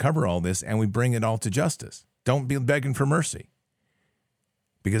we uncover all this and we bring it all to justice. Don't be begging for mercy.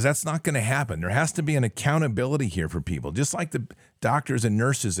 Because that's not going to happen. There has to be an accountability here for people. Just like the doctors and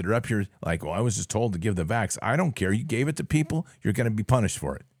nurses that are up here like, well, I was just told to give the vax. I don't care. You gave it to people. You're going to be punished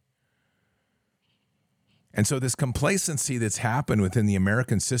for it. And so this complacency that's happened within the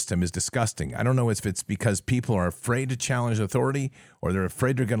American system is disgusting. I don't know if it's because people are afraid to challenge authority or they're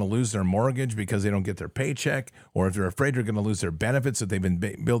afraid they're going to lose their mortgage because they don't get their paycheck or if they're afraid they're going to lose their benefits that they've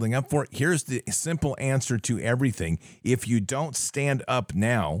been building up for. Here's the simple answer to everything. If you don't stand up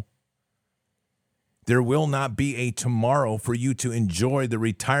now, there will not be a tomorrow for you to enjoy the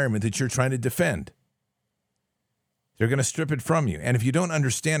retirement that you're trying to defend. They're going to strip it from you. And if you don't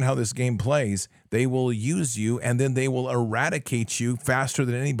understand how this game plays, they will use you and then they will eradicate you faster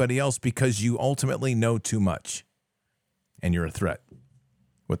than anybody else because you ultimately know too much. And you're a threat.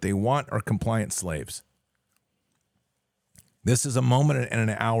 What they want are compliant slaves. This is a moment and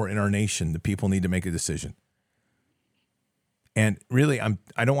an hour in our nation that people need to make a decision. And really,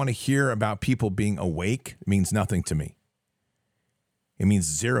 I don't want to hear about people being awake. It means nothing to me. It means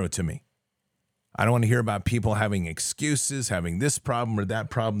zero to me. I don't want to hear about people having excuses, having this problem or that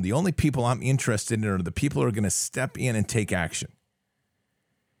problem. The only people I'm interested in are the people who are going to step in and take action.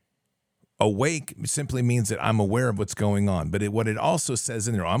 Awake simply means that I'm aware of what's going on. But what it also says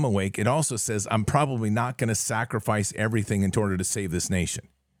in there, I'm awake, it also says I'm probably not going to sacrifice everything in order to save this nation.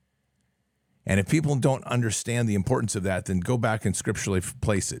 And if people don't understand the importance of that, then go back and scripturally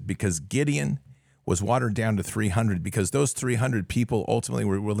place it. Because Gideon was watered down to 300 because those 300 people ultimately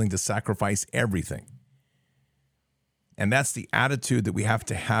were willing to sacrifice everything. And that's the attitude that we have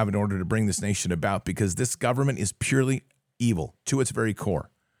to have in order to bring this nation about because this government is purely evil to its very core.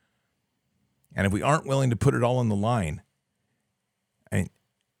 And if we aren't willing to put it all on the line,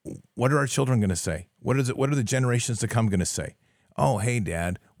 what are our children going to say? What are the generations to come going to say? Oh, hey,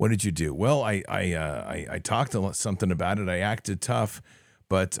 Dad, what did you do? Well, I talked something about it. I acted tough.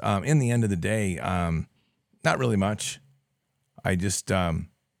 But in the end of the day, not really much. I just didn't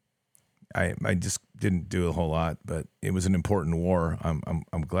do a whole lot, but it was an important war.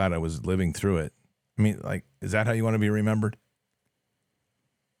 I'm glad I was living through it. I mean, like, is that how you want to be remembered?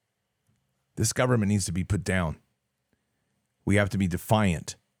 This government needs to be put down. We have to be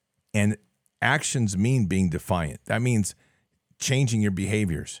defiant. And actions mean being defiant. That means changing your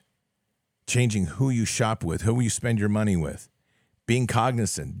behaviors, changing who you shop with, who you spend your money with. Being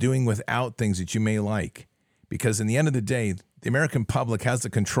cognizant, doing without things that you may like. Because in the end of the day, the American public has the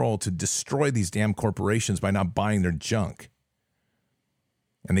control to destroy these damn corporations by not buying their junk.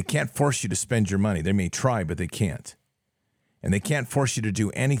 And they can't force you to spend your money. They may try, but they can't. And they can't force you to do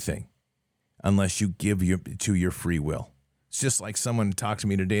anything unless you give to your free will. It's just like someone talked to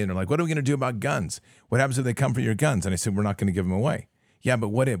me today and they're like, what are we going to do about guns? What happens if they come for your guns? And I said, we're not going to give them away. Yeah, but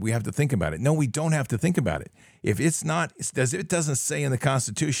what if? We have to think about it. No, we don't have to think about it. If it doesn't say in the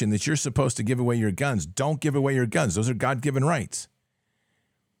Constitution that you're supposed to give away your guns, don't give away your guns. Those are God-given rights.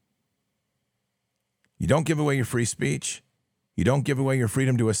 You don't give away your free speech. You don't give away your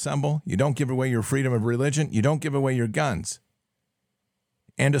freedom to assemble. You don't give away your freedom of religion. You don't give away your guns.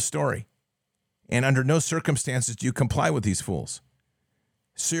 End of story. And under no circumstances do you comply with these fools.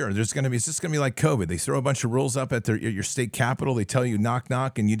 Sure, it's just going to be like COVID. They throw a bunch of rules up at your state capitol. They tell you knock,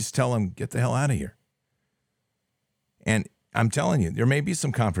 knock, and you just tell them, get the hell out of here. And I'm telling you, there may be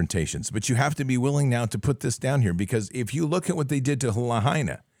some confrontations, but you have to be willing now to put this down here because if you look at what they did to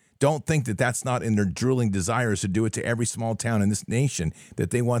Lahaina, don't think that that's not in their drooling desires to do it to every small town in this nation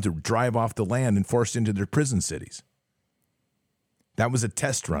that they want to drive off the land and force into their prison cities. That was a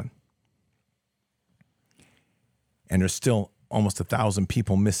test run. And there's still almost 1,000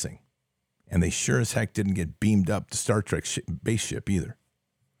 people missing. And they sure as heck didn't get beamed up to Star Trek base ship either.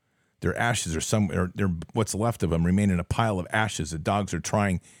 Their ashes are somewhere, what's left of them remain in a pile of ashes that dogs are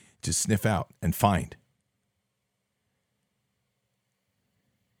trying to sniff out and find.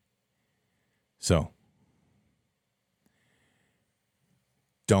 So,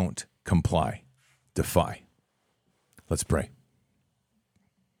 don't comply, defy. Let's pray.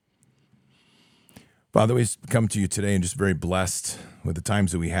 Father, we come to you today and just very blessed with the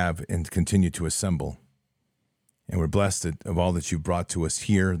times that we have and continue to assemble. And we're blessed of all that you've brought to us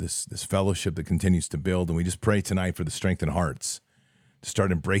here, this fellowship that continues to build. And we just pray tonight for the strength in hearts to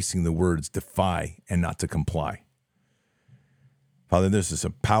start embracing the words defy and not to comply. Father, this is a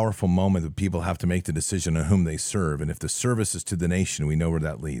powerful moment that people have to make the decision on whom they serve. And if the service is to the nation, we know where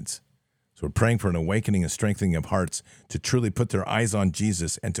that leads. So we're praying for an awakening and strengthening of hearts to truly put their eyes on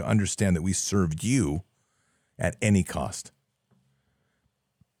Jesus and to understand that we serve you at any cost.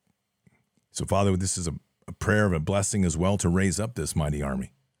 So, Father, this is a prayer of a blessing as well to raise up this mighty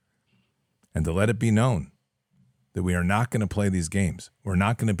army and to let it be known that we are not going to play these games. We're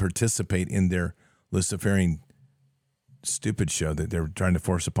not going to participate in their Luciferian stupid show that they're trying to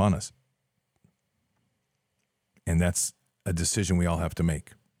force upon us. And that's a decision we all have to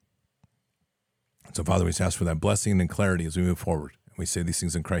make. So, Father, we just ask for that blessing and clarity as we move forward. And we say these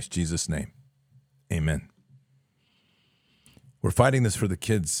things in Christ Jesus' name. Amen. We're fighting this for the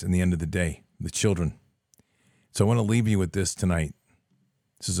kids in the end of the day, the children. So I want to leave you with this tonight.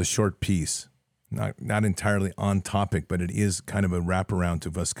 This is a short piece, not entirely on topic, but it is kind of a wraparound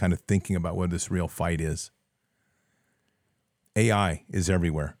of us kind of thinking about what this real fight is. AI is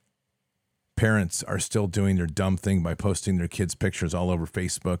everywhere. Parents are still doing their dumb thing by posting their kids' pictures all over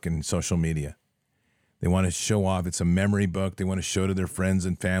Facebook and social media. They want to show off. It's a memory book. They want to show to their friends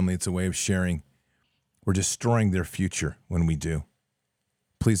and family. It's a way of sharing. We're destroying their future when we do.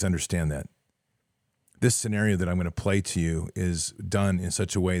 Please understand that. This scenario that I'm going to play to you is done in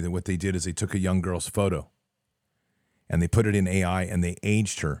such a way that what they did is they took a young girl's photo and they put it in AI and they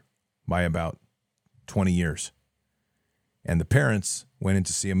aged her by about 20 years. And the parents went in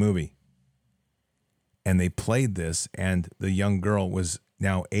to see a movie and they played this, and the young girl was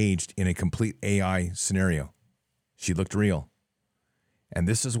now aged in a complete AI scenario. She looked real. And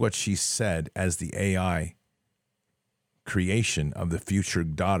this is what she said as the AI creation of the future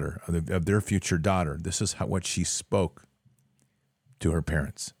daughter, of their future daughter. This is what she spoke to her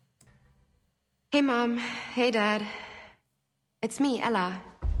parents. Hey, Mom. Hey, Dad. It's me, Ella.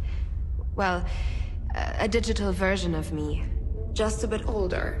 Well, a digital version of me. Just a bit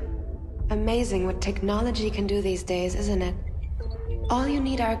older. Amazing what technology can do these days, isn't it? All you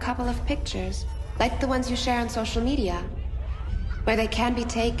need are a couple of pictures, like the ones you share on social media, where they can be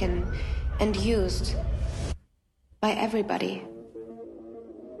taken and used by everybody.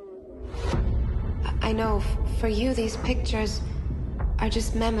 I know for you these pictures are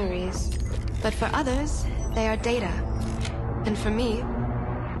just memories, but for others they are data. And for me,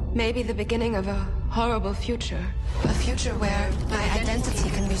 maybe the beginning of a horrible future. A future where my identity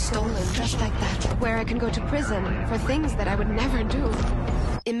can be stolen just like that. Where I can go to prison for things that I would never do.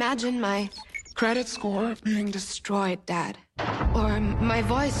 Imagine my credit score being destroyed, Dad. Or my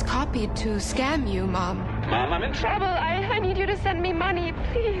voice copied to scam you, Mom. Mom, I'm in trouble. I need you to send me money,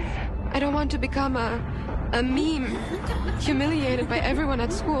 please. I don't want to become a meme, humiliated by everyone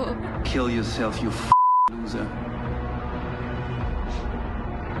at school. Kill yourself, you loser.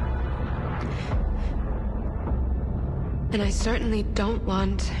 And I certainly don't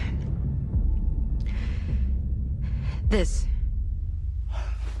want this.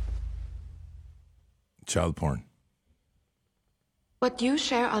 Child porn. What you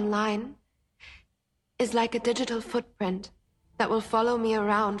share online is like a digital footprint that will follow me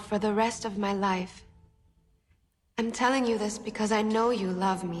around for the rest of my life. I'm telling you this because I know you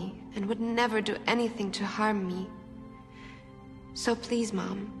love me and would never do anything to harm me. So please,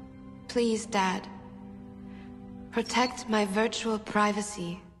 Mom, please, Dad, protect my virtual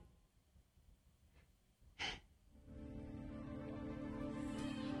privacy.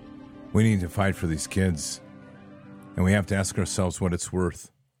 We need to fight for these kids, and we have to ask ourselves what it's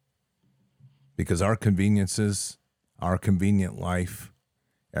worth. Because our conveniences, our convenient life,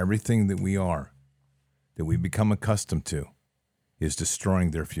 everything that we are, that we become accustomed to, is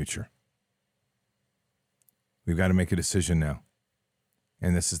destroying their future. We've got to make a decision now.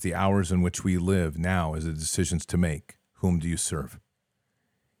 And this is the hours in which we live now as the decisions to make. Whom do you serve?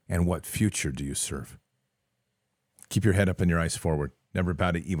 And what future do you serve? Keep your head up and your eyes forward. Never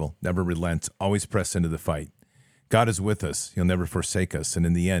bow to evil. Never relent. Always press into the fight. God is with us. He'll never forsake us. And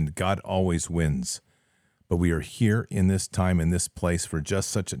in the end, God always wins. But we are here in this time, in this place, for just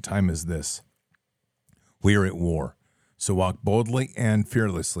such a time as this. We are at war. So walk boldly and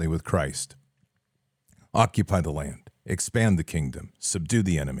fearlessly with Christ. Occupy the land. Expand the kingdom. Subdue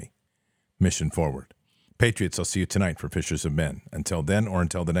the enemy. Mission forward. Patriots, I'll see you tonight for Fishers of Men. Until then, or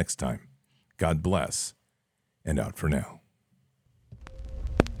until the next time, God bless, and out for now.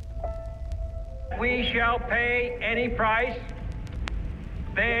 We shall pay any price,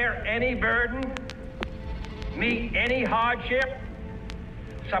 bear any burden, meet any hardship,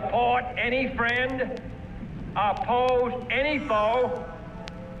 support any friend, oppose any foe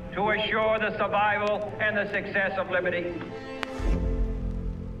to assure the survival and the success of liberty.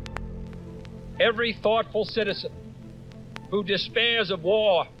 Every thoughtful citizen who despairs of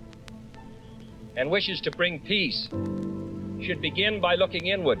war and wishes to bring peace should begin by looking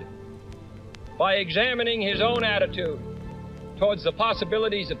inward, by examining his own attitude towards the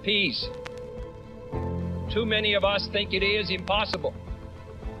possibilities of peace. Too many of us think it is impossible.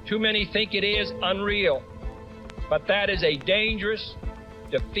 Too many think it is unreal. But that is a dangerous,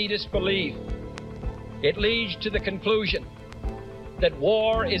 defeatist belief. It leads to the conclusion that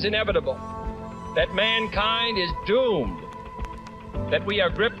war is inevitable, that mankind is doomed, that we are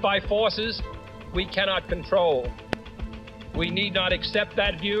gripped by forces we cannot control. We need not accept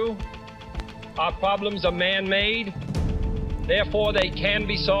that view. Our problems are man-made, therefore they can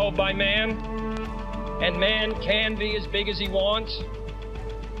be solved by man, and man can be as big as he wants.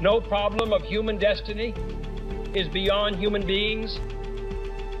 No problem of human destiny is beyond human beings.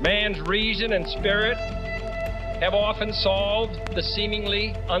 Man's reason and spirit have often solved the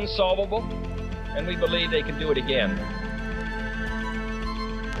seemingly unsolvable, and we believe they can do it again.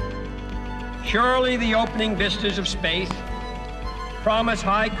 Surely the opening vistas of space promise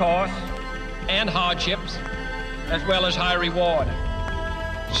high costs and hardships, as well as high reward.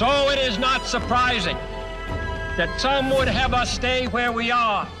 So it is not surprising that some would have us stay where we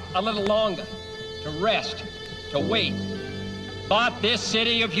are a little longer, to rest, to wait. But this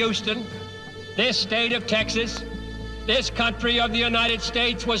city of Houston, this state of Texas, this country of the United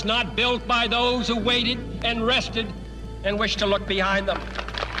States was not built by those who waited and rested and wished to look behind them.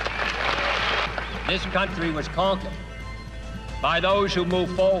 This country was conquered by those who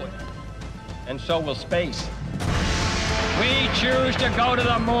move forward, and so will space. We choose to go to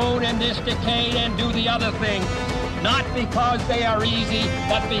the moon in this decade and do the other thing, not because they are easy,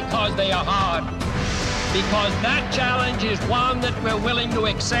 but because they are hard. Because that challenge is one that we're willing to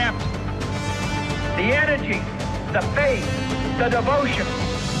accept. The energy, the faith, the devotion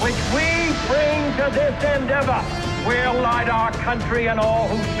which we bring to this endeavor will light our country and all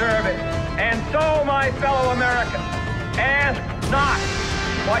who serve it. And so, my fellow Americans, ask not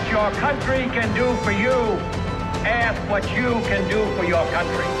what your country can do for you. Ask what you can do for your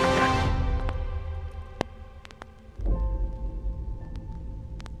country.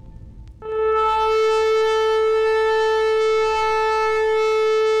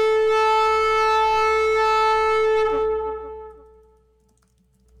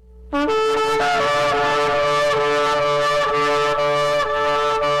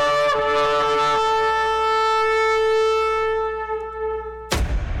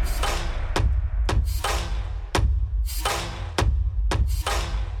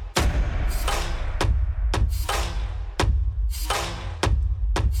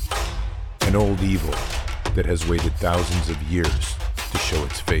 An old evil that has waited thousands of years to show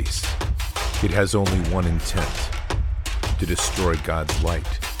its face. It has only one intent: to destroy God's light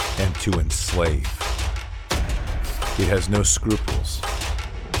and to enslave. It has no scruples.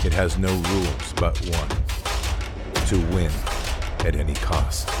 It has no rules but one: to win at any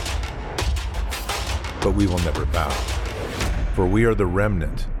cost. But we will never bow, for we are the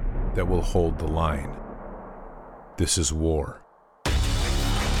remnant that will hold the line. This is war.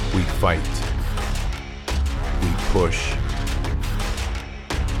 We fight, we push,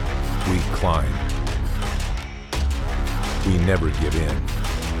 we climb. We never give in.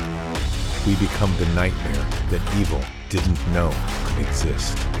 We become the nightmare that evil didn't know could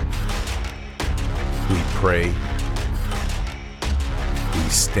exist. We pray, we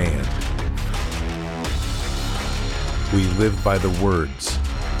stand. We live by the words,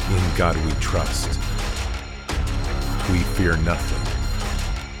 "In God we trust." We fear nothing.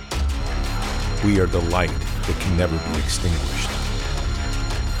 We are the light that can never be extinguished.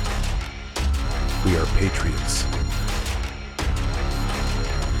 We are patriots.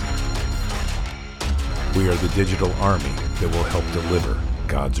 We are the digital army that will help deliver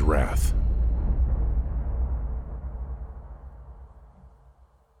God's wrath.